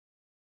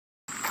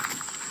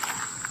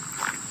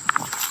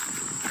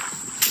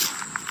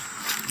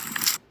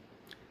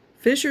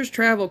Fisher's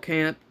Travel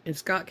Camp in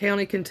Scott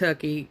County,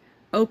 Kentucky,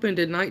 opened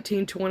in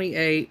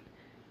 1928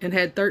 and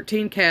had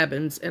 13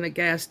 cabins and a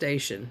gas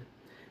station,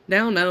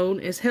 now known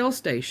as Hell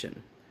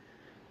Station.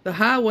 The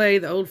highway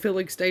the old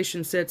filling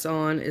station sits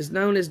on is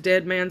known as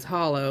Dead Man's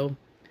Hollow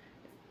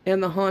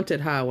and the Haunted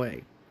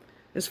Highway.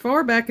 As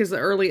far back as the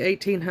early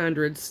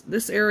 1800s,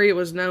 this area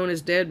was known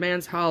as Dead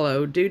Man's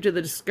Hollow due to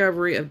the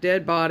discovery of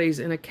dead bodies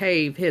in a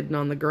cave hidden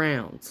on the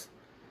grounds.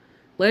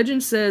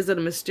 Legend says that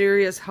a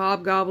mysterious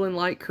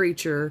hobgoblin-like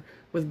creature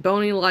with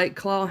bony-like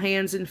claw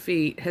hands and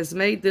feet has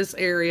made this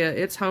area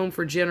its home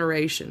for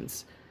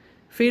generations,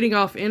 feeding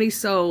off any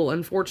soul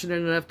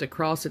unfortunate enough to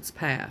cross its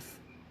path.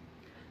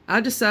 I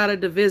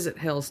decided to visit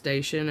Hell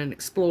Station and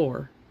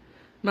explore.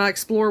 My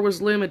explore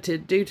was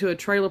limited due to a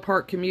trailer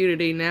park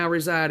community now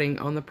residing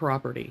on the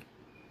property.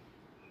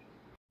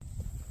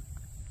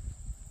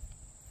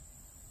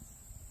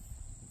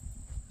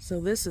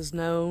 So this is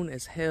known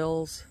as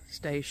Hell's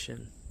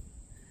Station.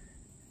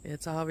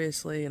 It's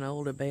obviously an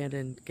old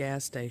abandoned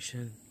gas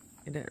station,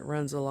 and it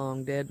runs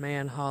along Dead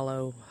Man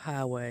Hollow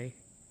Highway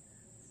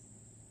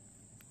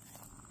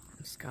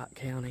in Scott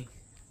County.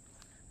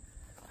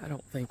 I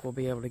don't think we'll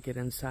be able to get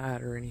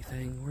inside or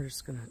anything. We're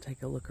just going to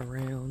take a look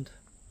around.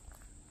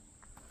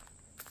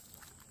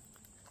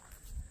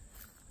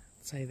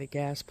 Say the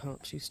gas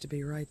pumps used to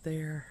be right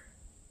there.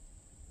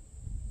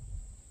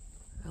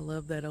 I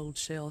love that old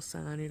Shell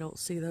sign. You don't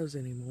see those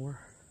anymore.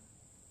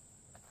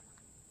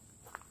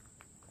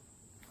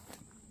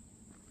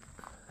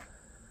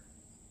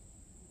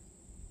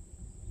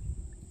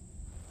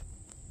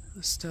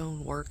 The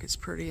stonework is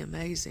pretty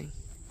amazing.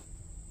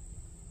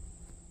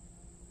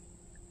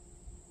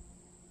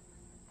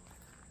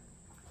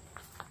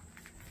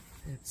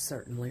 It's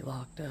certainly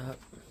locked up.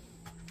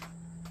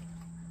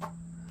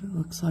 It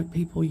looks like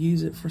people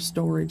use it for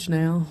storage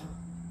now.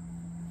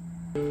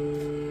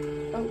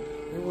 Oh,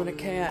 there went a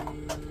cat.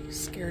 He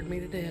scared me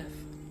to death.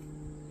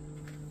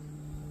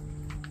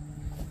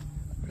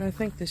 But I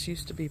think this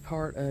used to be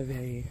part of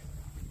a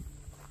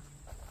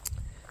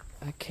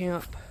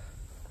camp,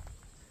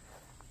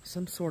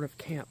 some sort of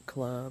camp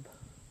club.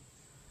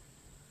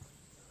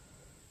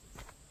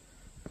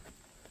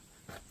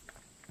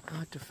 I'll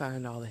have to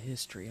find all the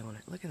history on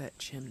it. Look at that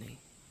chimney.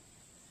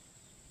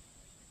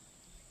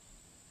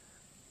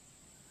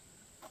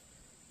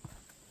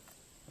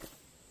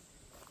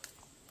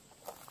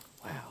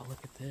 Wow, look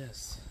at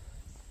this.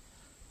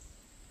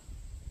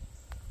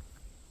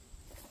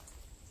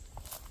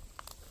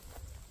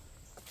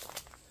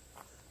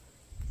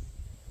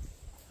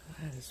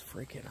 That is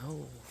freaking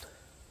old.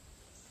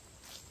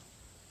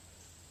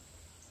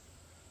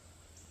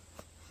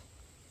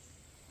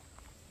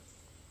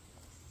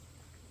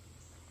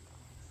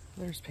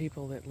 There's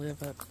people that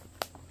live up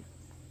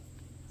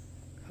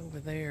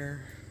over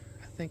there.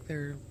 I think there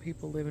are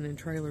people living in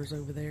trailers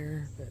over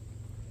there, but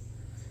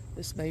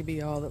this may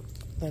be all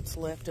that's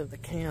left of the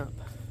camp.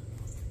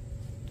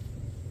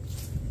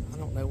 I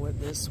don't know what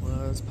this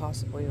was,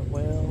 possibly a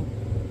well.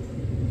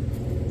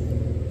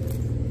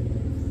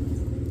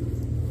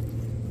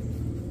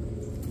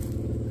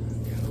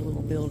 Got a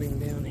little building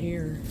down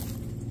here.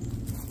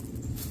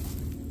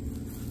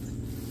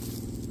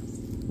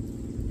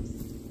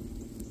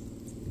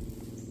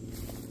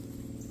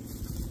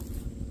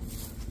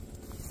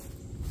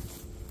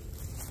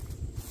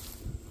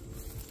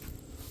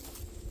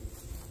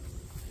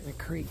 A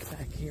creek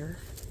back here.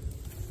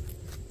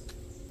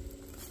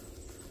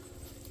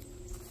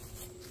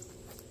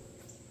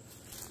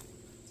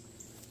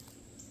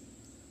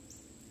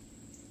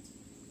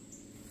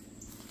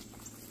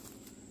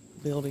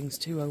 Building's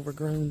too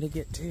overgrown to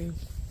get to.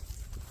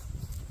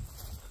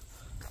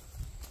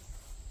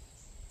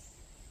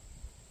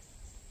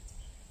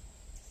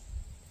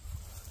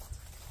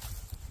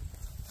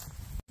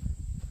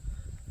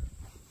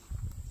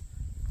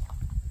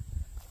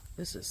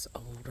 This is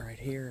old right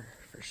here,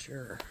 for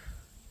sure.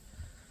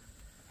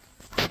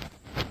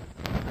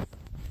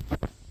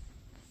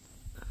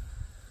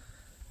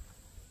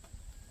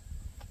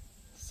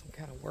 Some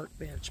kind of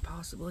workbench,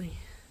 possibly.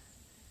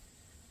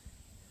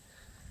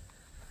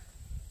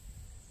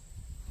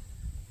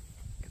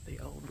 Get the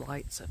old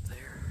lights up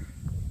there.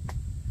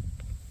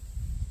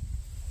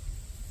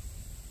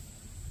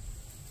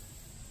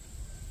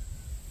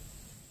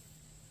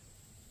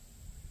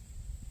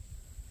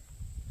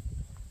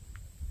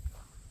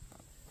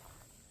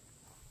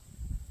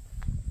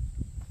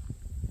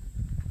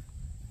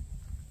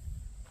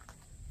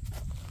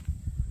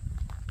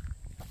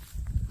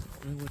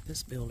 I don't know what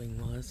this building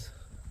was.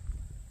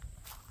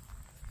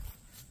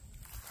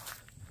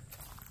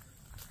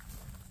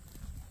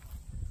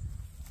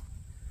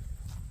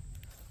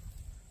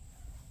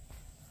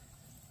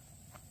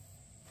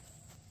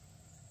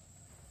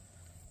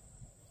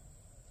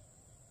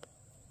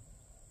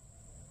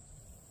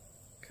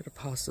 Could have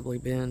possibly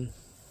been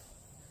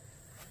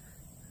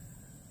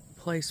a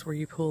place where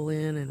you pull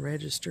in and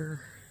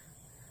register.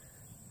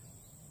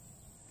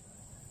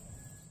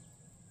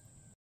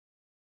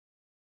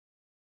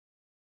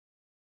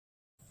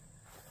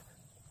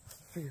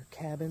 For your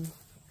cabin.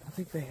 I I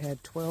think they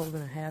had 12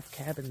 and a half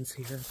cabins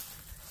here.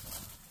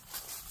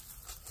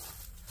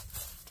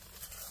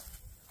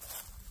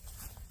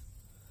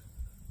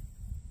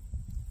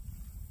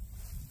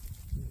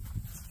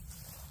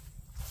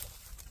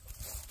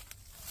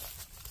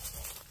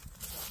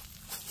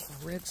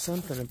 I read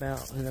something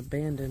about an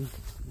abandoned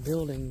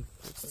building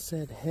that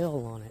said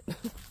hell on it,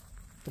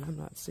 but I'm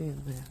not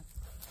seeing that.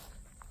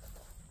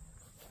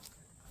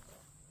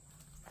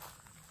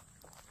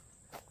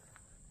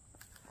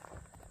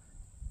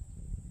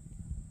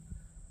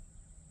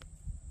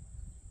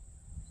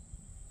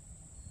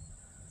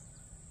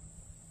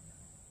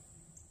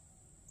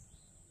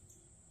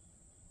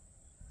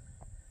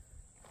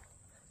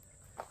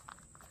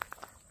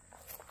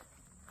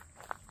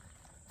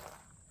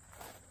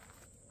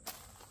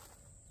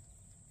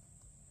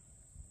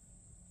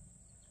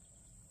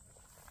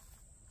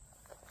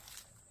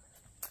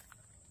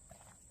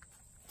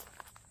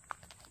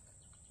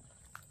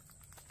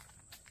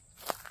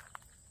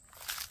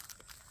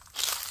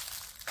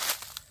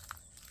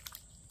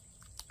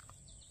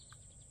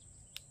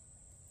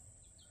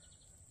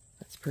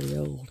 That's pretty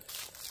old.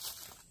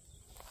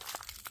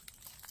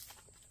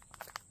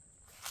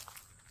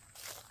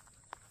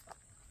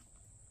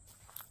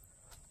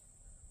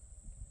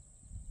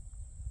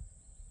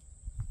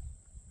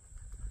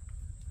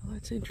 Well,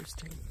 that's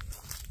interesting.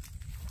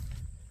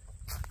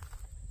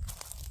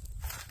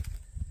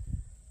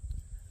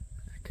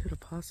 That could have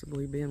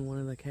possibly been one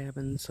of the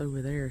cabins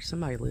over there.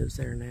 Somebody lives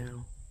there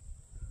now.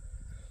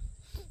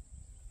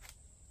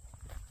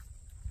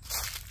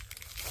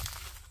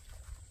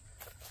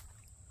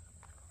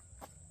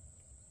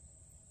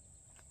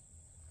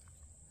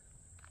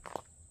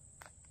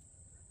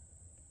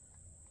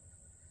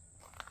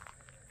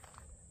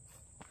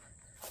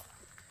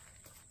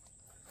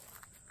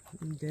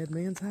 Dead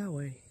Man's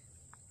Highway.